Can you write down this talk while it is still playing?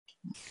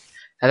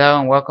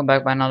Hello and welcome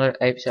back by another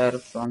episode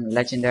from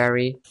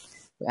Legendary.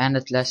 We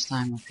ended last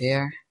time up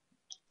here.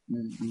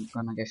 I'm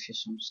gonna give you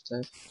some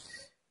stuff.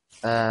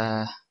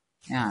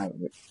 Yeah,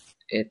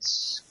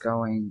 it's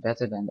going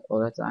better than the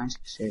other times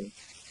because we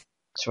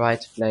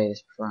tried to play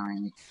this before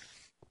I'm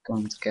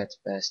going to get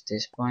past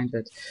this point.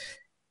 But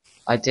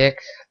I dig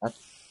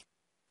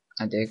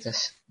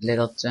this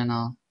little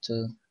tunnel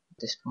to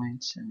this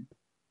point. So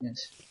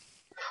yes.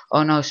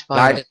 Oh no,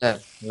 spider! Light it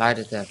up. Light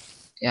it up.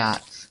 Yeah.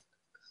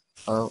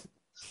 Oh.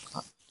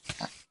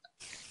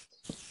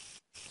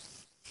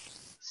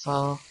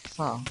 uh,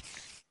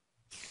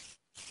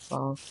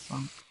 Fall.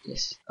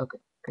 Yes. Okay.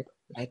 Good.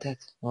 Light that.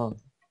 Oh.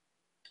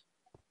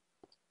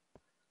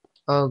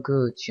 Oh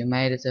good, you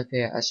made it up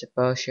here. I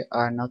suppose you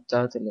are not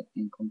totally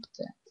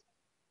incompetent.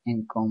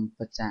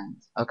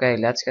 Okay,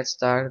 let's get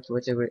started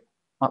with the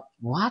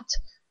what?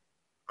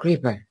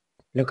 Creeper.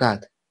 Look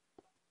out.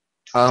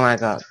 Oh my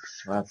god.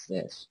 What's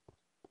this?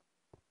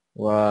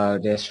 Whoa,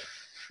 this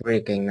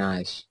freaking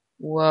nice.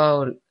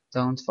 Whoa,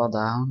 don't fall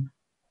down.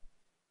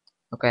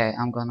 Okay,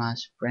 I'm gonna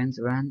sprint,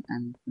 run,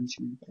 and punch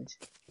him in the face.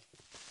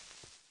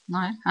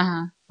 Nice,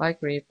 haha, bye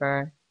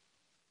creeper.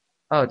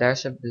 Oh,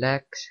 there's a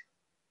black...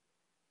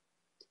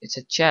 It's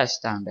a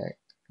chest down there.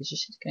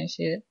 Can you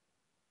see it?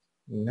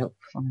 Nope.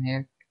 From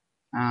here?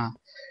 Ah.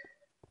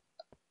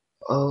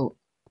 Oh,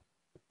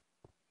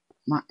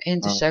 my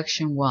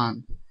intersection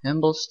 1.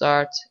 Humble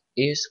start,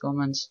 east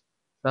comments,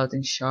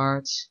 floating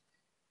shards,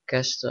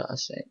 castle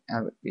assay.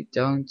 We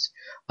don't.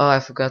 Oh, I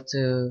forgot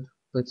to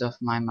put off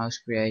my mouse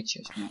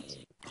creatures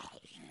mod.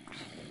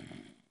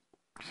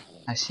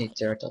 I see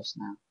turtles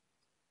now.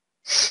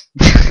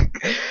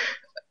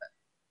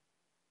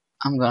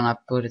 I'm gonna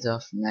put it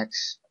off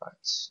next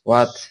parts.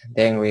 What?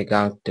 Then we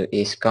go to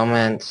East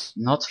Comments.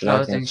 Not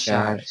floating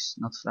shards.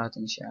 Not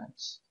floating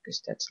shards.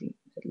 Because that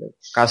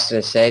looks. Cause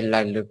the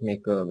satellite look me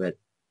cool, but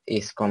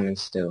East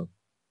Comments too.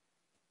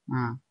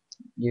 Ah,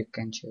 you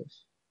can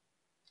choose.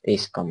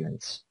 East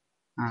Comments.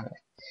 Okay.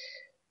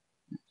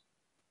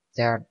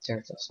 There are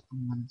turtles.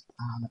 I'm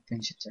gonna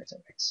pinch a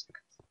turtle. Wait a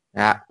second.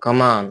 Yeah,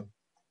 come on.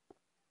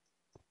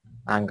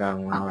 I'm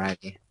going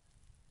already.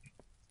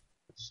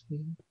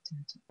 Sweet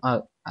turtle.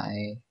 Oh,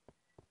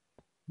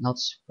 not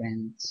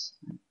sprint.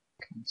 I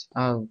can't.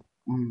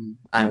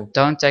 Oh,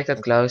 don't take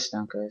that close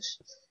down, cause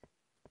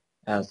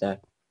How's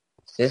that?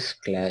 Is this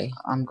clay?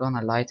 I'm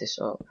gonna light this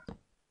up.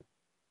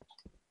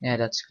 Yeah,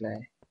 that's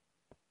clay.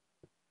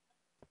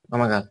 Oh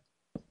my god.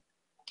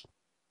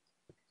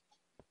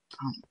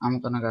 I'm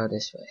gonna go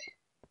this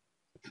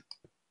way.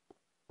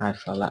 I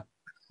fell up.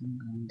 I'm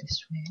going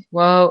this way.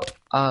 Whoa!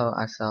 Oh,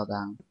 I fell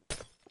down.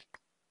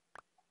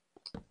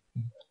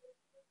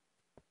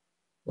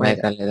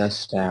 Make a little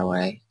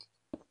stairway.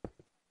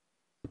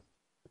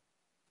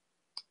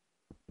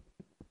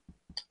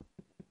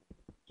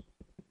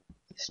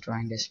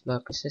 Destroying this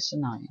block because it's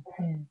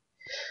annoying.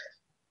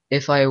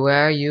 If I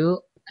were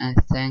you and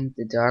thank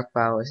the dark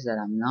powers that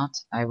I'm not,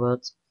 I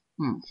would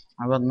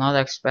not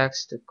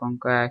expect to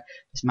conquer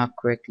this map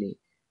quickly.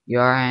 You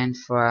are in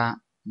for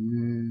a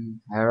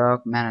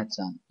heroic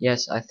marathon.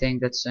 Yes, I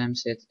think that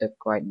sums it up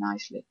quite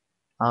nicely.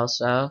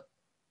 Also,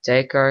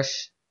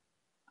 takers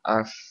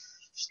are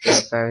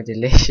still very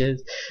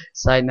delicious.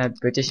 Side note,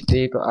 British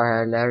people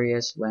are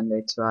hilarious when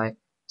they try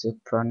to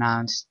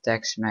pronounce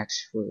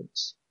Tex-Mex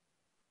foods.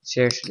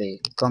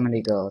 Seriously,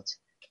 comedy gold.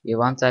 You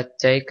want that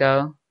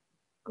taco?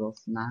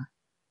 Govna?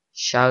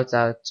 Shout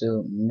out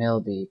to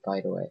Milby,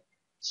 by the way.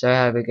 So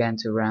I began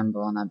to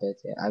ramble on a bit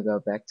here. I go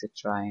back to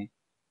trying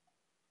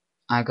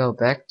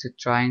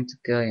to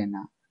kill you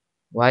now.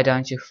 Why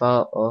don't you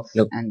fall off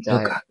and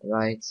die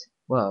right?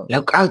 Whoa.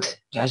 Look out!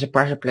 There's a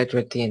pressure plate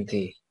with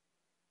TNT.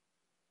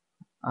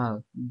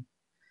 Oh.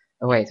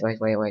 Oh, wait.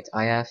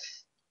 I have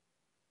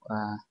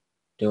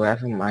Do you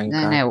have a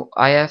minecart? No,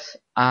 I have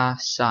a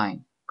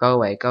sign. Go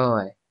away.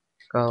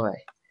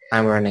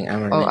 I'm running.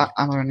 Oh,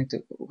 I'm running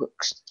too.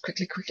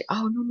 Quickly.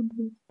 Oh, no.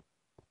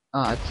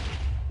 Oh,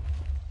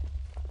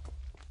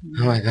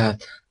 Oh my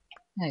god.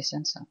 hey,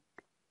 sandstone.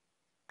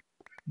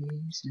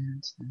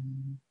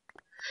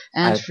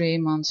 And 3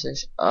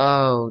 monsters.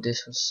 Oh,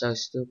 this was so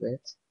stupid.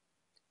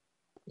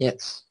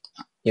 Yes.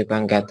 You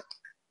can get.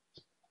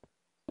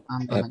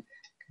 I'm gonna.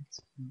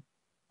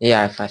 Yeah,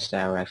 I have a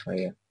stairway for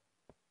you.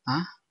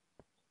 Huh?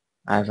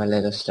 I have a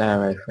little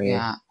stairway for you.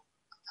 Yeah.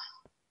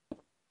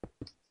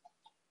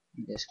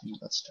 I'm just gonna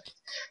go straight.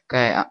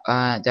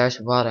 Okay, there's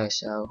water,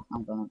 so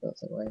I'm gonna build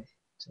a way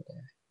to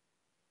there.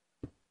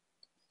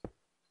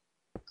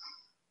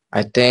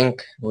 I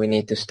think we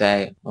need to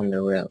stay on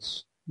the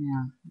rails.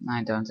 Yeah,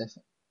 I don't have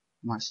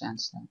more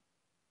sandstone.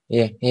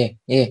 Yeah.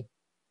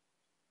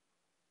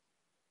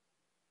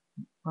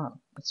 Oh,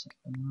 that's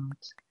a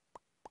lot.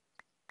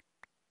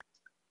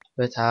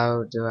 But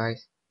how do I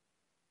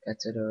get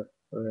to the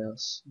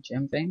rails?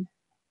 Jumping?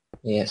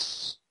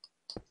 Yes.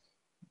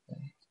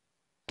 Okay.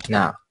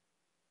 Now.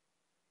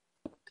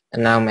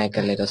 And now make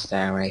a little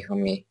stairway for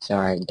me so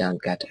I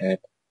don't get hurt.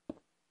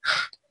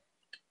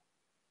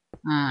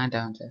 I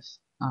don't have.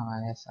 Oh,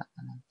 I have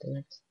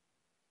dirt.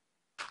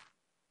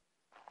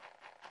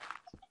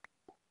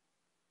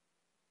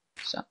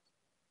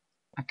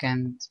 I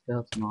can't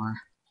build more.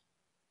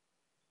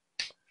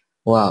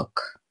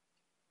 Walk.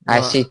 I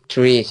Whoa. see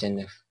trees in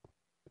the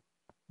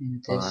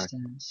park.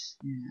 Distance.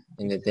 Yeah.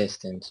 In the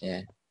distance,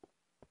 yeah.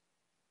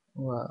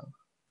 Whoa.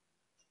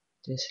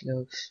 This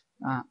looks.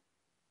 I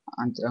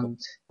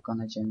don't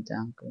gonna jump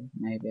down.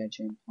 Maybe I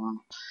jump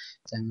one.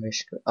 Then we're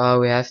screwed. Oh,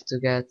 we have to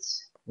get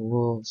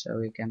wool so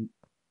we can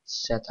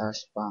set our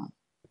spawn.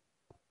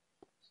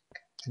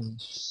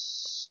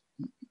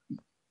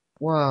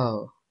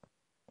 Whoa.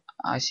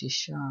 I see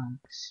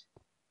sharks.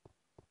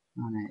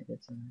 Oh no,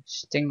 that's a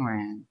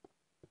stingray.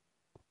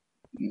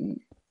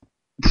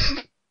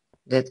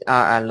 There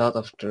are a lot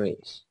of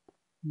trees.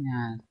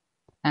 Yeah,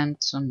 and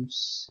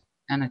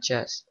and a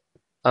chest.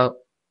 Oh,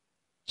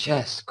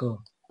 Just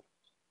go.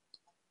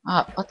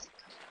 what?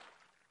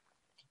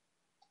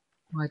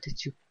 Why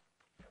did you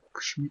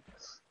push me?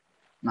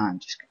 No, I'm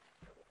just kidding.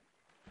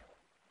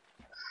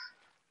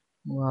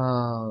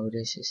 Whoa,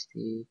 this is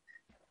deep.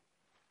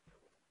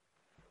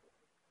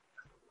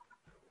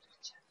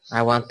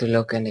 I want to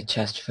look in the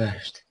chest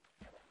first.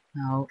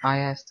 No, I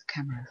have the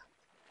camera.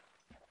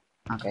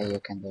 Okay, you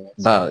can do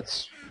it.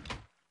 Boats.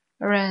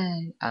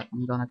 Hooray!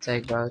 I'm gonna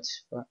take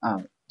boats for.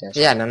 Oh, there's.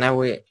 Yeah, no, now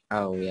we.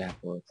 Oh, we have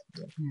wood.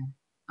 Yeah.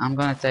 I'm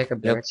gonna take a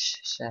birch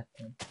set.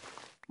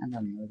 I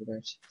don't know the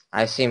birch.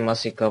 I see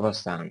mossy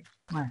cobblestone.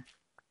 Where?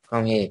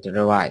 Come here, to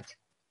the right.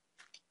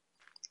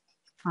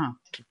 Oh.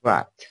 To the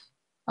right.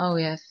 Oh,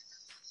 yes.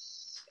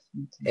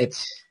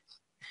 It's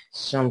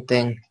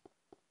something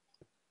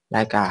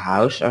like a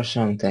house or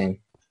something.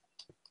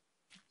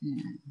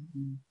 Yeah.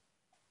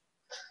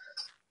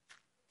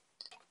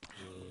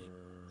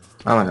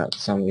 Oh my god,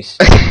 zombies.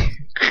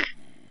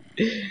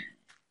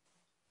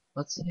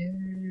 What's here?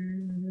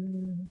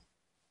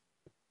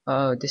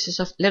 Oh, this is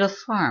a little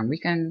farm. We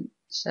can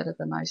set up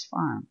a nice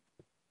farm.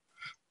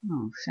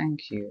 Oh,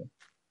 thank you.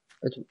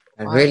 But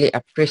I really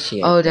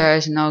appreciate oh, that. there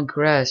is no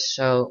grass,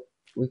 so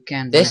we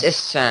can't. This is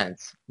sand.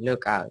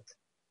 Look out.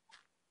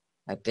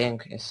 I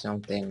think it's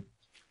something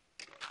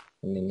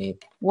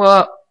underneath.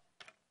 Whoa!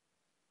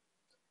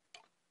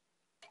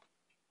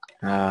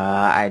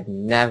 I'd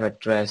never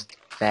trust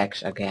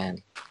facts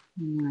again.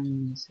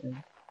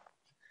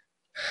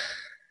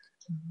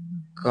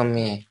 Come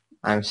here.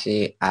 I'm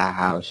see a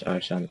house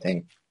or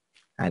something.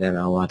 I don't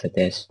know what it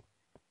is.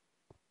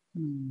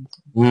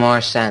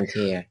 More sand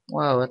here.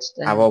 Whoa, what's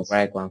that? I will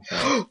break one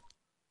first.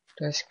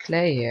 There's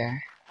clay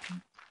here.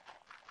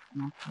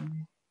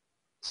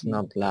 It's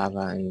not lava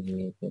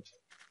underneath it.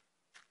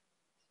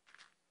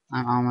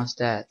 I'm almost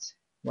dead,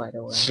 by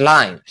the way.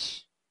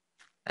 Slimes!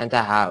 And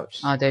a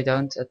house. Oh, they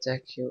don't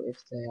attack you if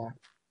they are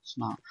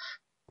small.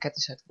 Get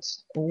this out.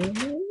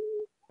 Ooh.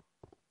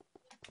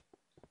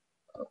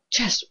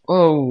 Chest!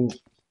 Oh!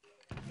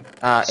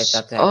 It's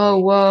attacked Oh,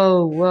 me.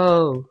 whoa,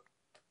 whoa.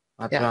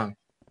 What's wrong?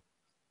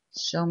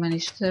 So many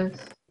stuff.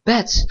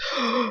 Bats!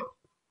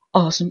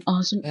 Awesome,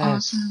 awesome,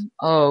 awesome.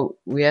 Oh,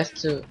 we have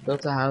to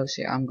build a house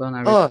here. I'm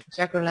gonna. Oh,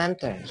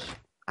 jack-o'-lanterns.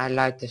 I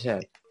like this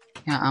up.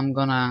 Yeah, I'm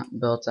gonna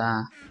build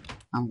a.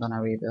 I'm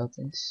gonna rebuild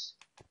this.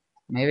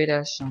 Maybe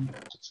there's some.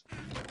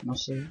 We'll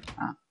see.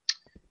 Ah,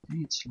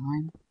 dang it,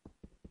 slime.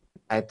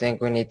 I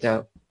think we need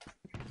to.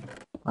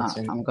 What's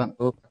in? I'm gonna.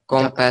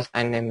 Compass.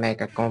 I need to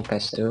make a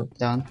compass too.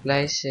 Don't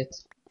place it.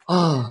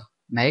 Oh,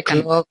 Make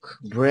clock,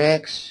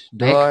 bricks,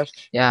 doors.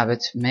 Yeah, but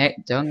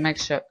don't make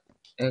so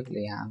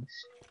ugly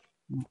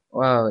house.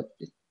 Whoa,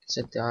 it's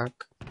a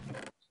dark.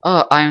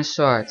 Oh, iron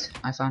sword.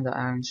 I found the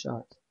iron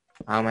sword.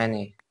 How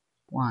many?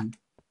 One.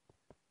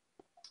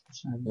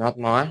 Not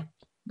more?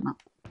 No.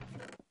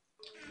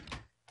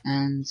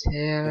 And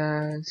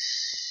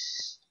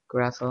here's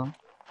gravel.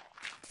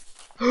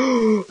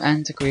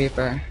 And a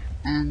creeper.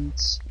 And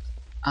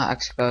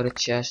exploded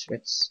chest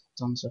with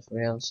tons of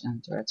rails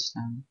and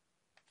redstone.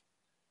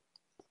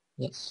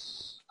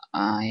 Yes.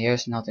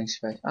 Here's nothing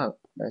special. Oh,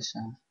 there's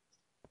a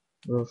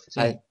roof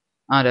too.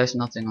 There's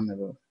nothing on the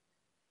roof.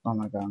 Oh,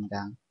 we're going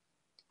down.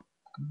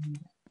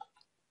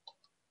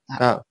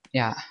 Oh.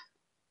 Yeah.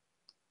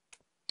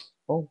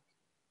 Oh.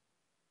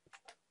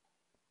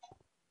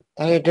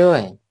 What are you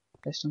doing?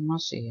 There's some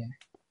mossy here.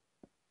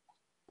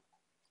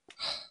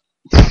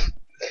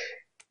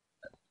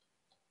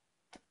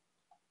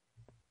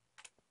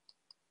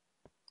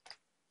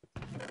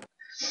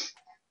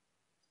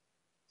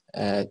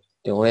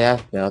 Do we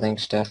have building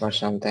stuff or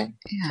something?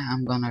 Yeah,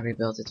 I'm gonna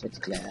rebuild it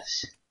with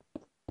glass.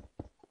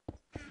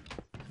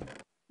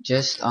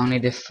 Just only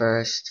the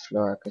first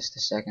floor, cause the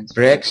second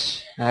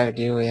bricks. How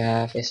do we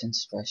have? Isn't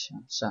special.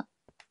 So.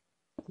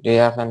 Do you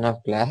have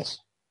enough glass?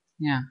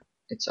 Yeah,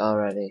 it's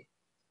already.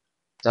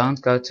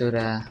 Don't go to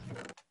the.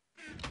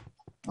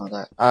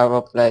 I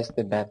will place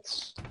the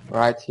beds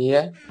right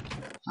here.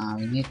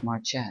 We need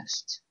more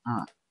chests.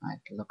 Oh, I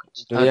look at.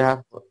 Do you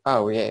have?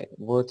 Oh yeah,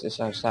 wood is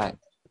outside.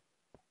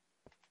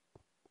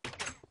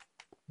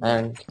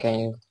 And can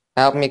you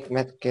help me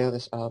with kill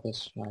all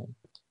this slime?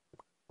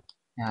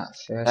 Yeah,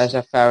 first. There's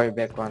a very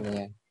big one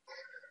here.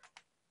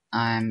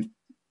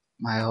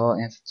 My whole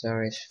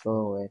inventory is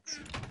full with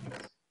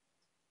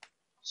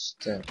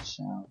stuff.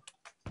 So.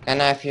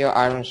 Can I have your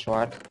iron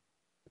sword?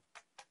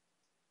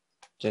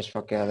 Just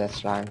for kill that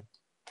slime.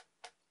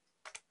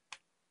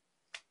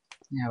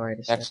 Yeah, wait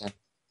a Jackson. second.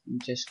 I'm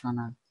just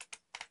gonna...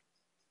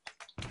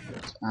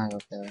 I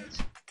will kill it.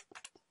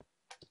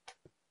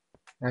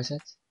 Where's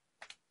it?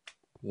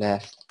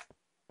 Left.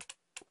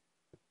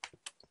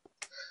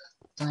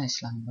 Die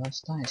slime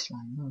boss, die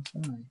slime boss,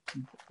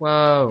 die.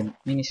 Whoa!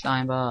 Mini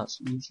slime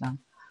boss,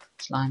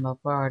 slime ball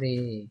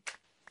party.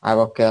 I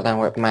will kill them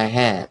with my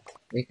hand.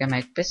 We can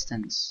make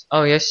pistons.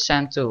 Oh, here's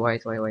sand too.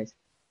 Wait.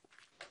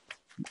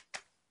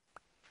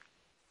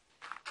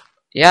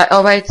 Yeah,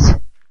 oh wait!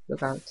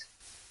 Look out.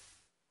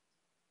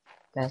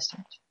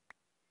 Bastard.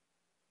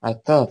 I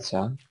thought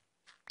so.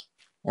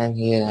 And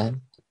here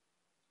then.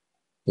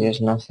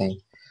 Here's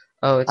nothing.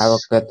 Oh, I will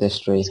cut this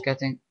tree. it's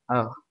getting...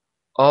 Oh.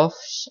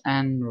 Offs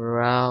and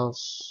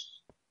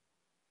Ralph's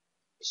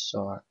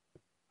sword.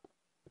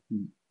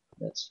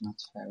 That's not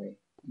very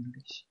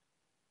English.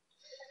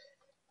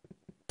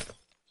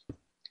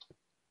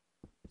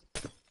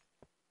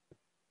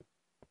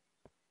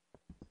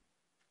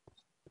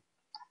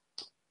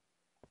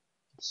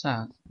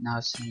 So, now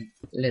it's a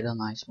little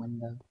nice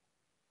window.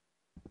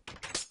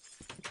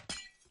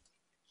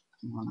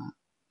 I'm gonna...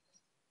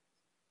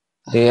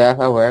 Do you have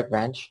a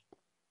workbench?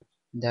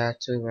 There are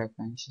 2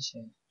 workbenches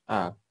here.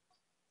 Oh.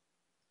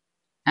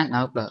 And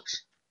no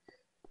blocks.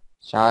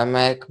 Shall I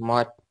make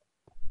more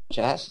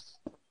chests?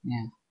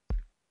 Yeah.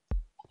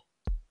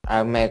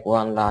 I'll make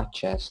 1 large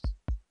chest.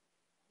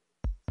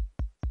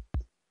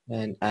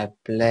 And I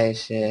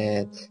place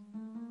it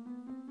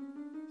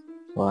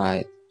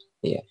right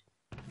here.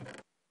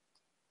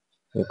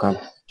 You can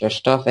put your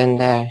stuff in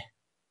there.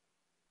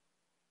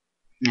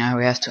 Yeah,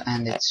 we have to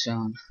end it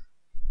soon.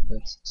 But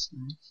it's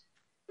nice.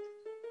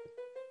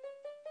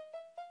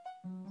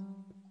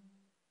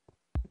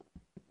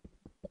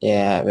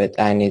 Yeah, but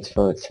I need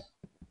food.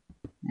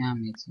 Yeah,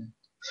 me too.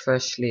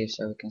 First sleep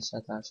so we can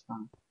set our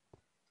spawn.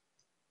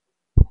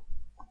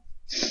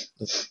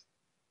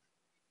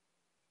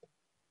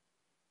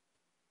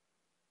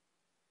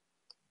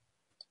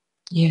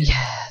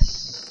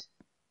 Yes!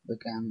 We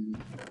can...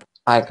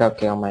 I go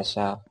kill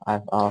myself. I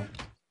have all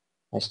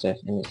my stuff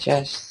in the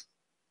chest.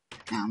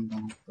 Yeah, I'm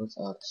gonna put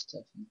all the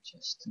stuff in the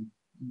chest too.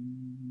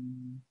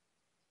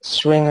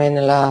 Swing in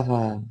the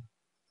lava.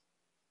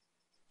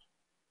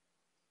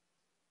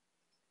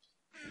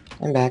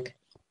 I'm back.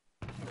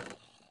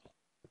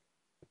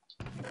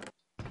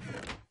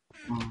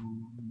 There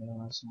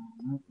was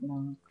no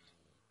block.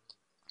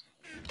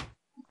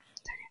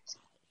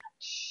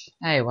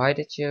 Hey, why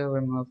did you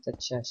remove the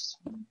chest?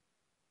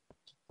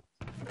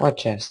 What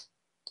chest?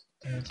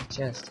 There's a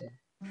chest here.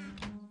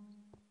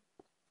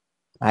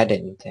 I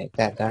didn't take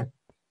that down.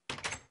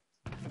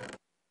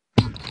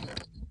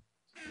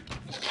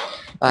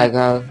 I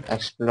go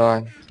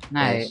explore.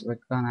 No, Yes. we're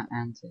gonna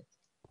end it.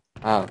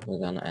 Oh, we're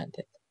gonna end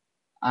it.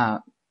 Oh,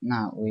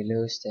 no, we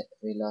lost it.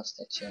 We lost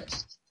the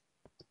chest.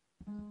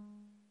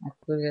 I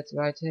put it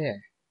right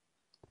here.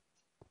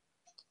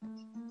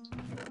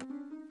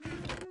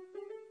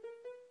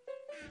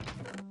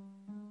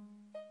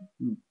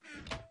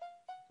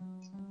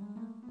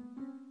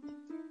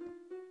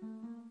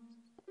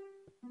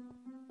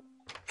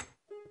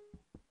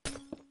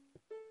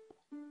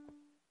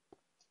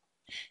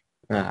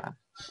 Ah.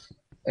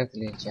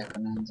 Ugly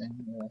jack-o'-lantern,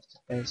 you have to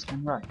place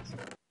them right.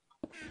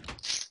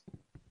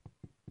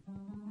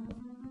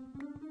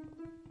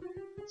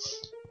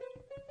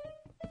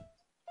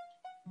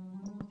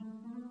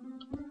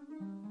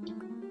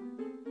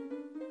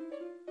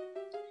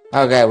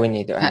 Okay, we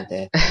need to end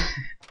it.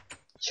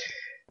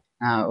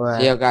 Now,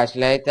 See you guys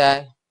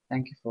later.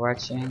 thank you for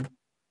watching.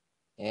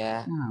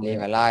 Yeah, No,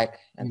 leave a like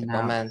and a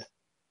now- comment.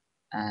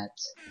 At...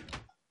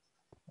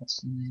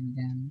 What's the name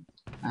again?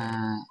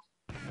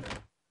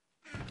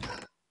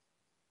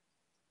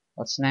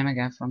 What's the name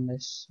again from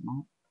this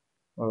map?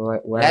 Or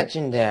where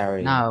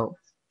Legendary. now,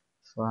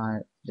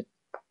 for the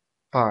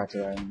part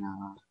where we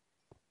now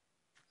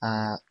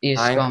are.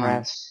 East Minecraft.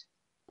 comments.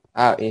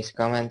 Oh, East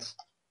comments.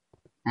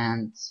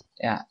 And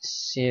yeah,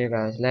 see you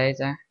guys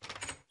later.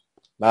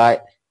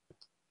 Bye.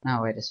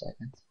 Now wait a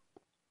second.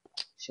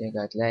 See you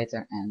guys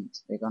later and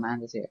we're gonna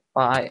end it here.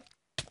 Bye.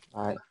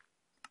 Bye.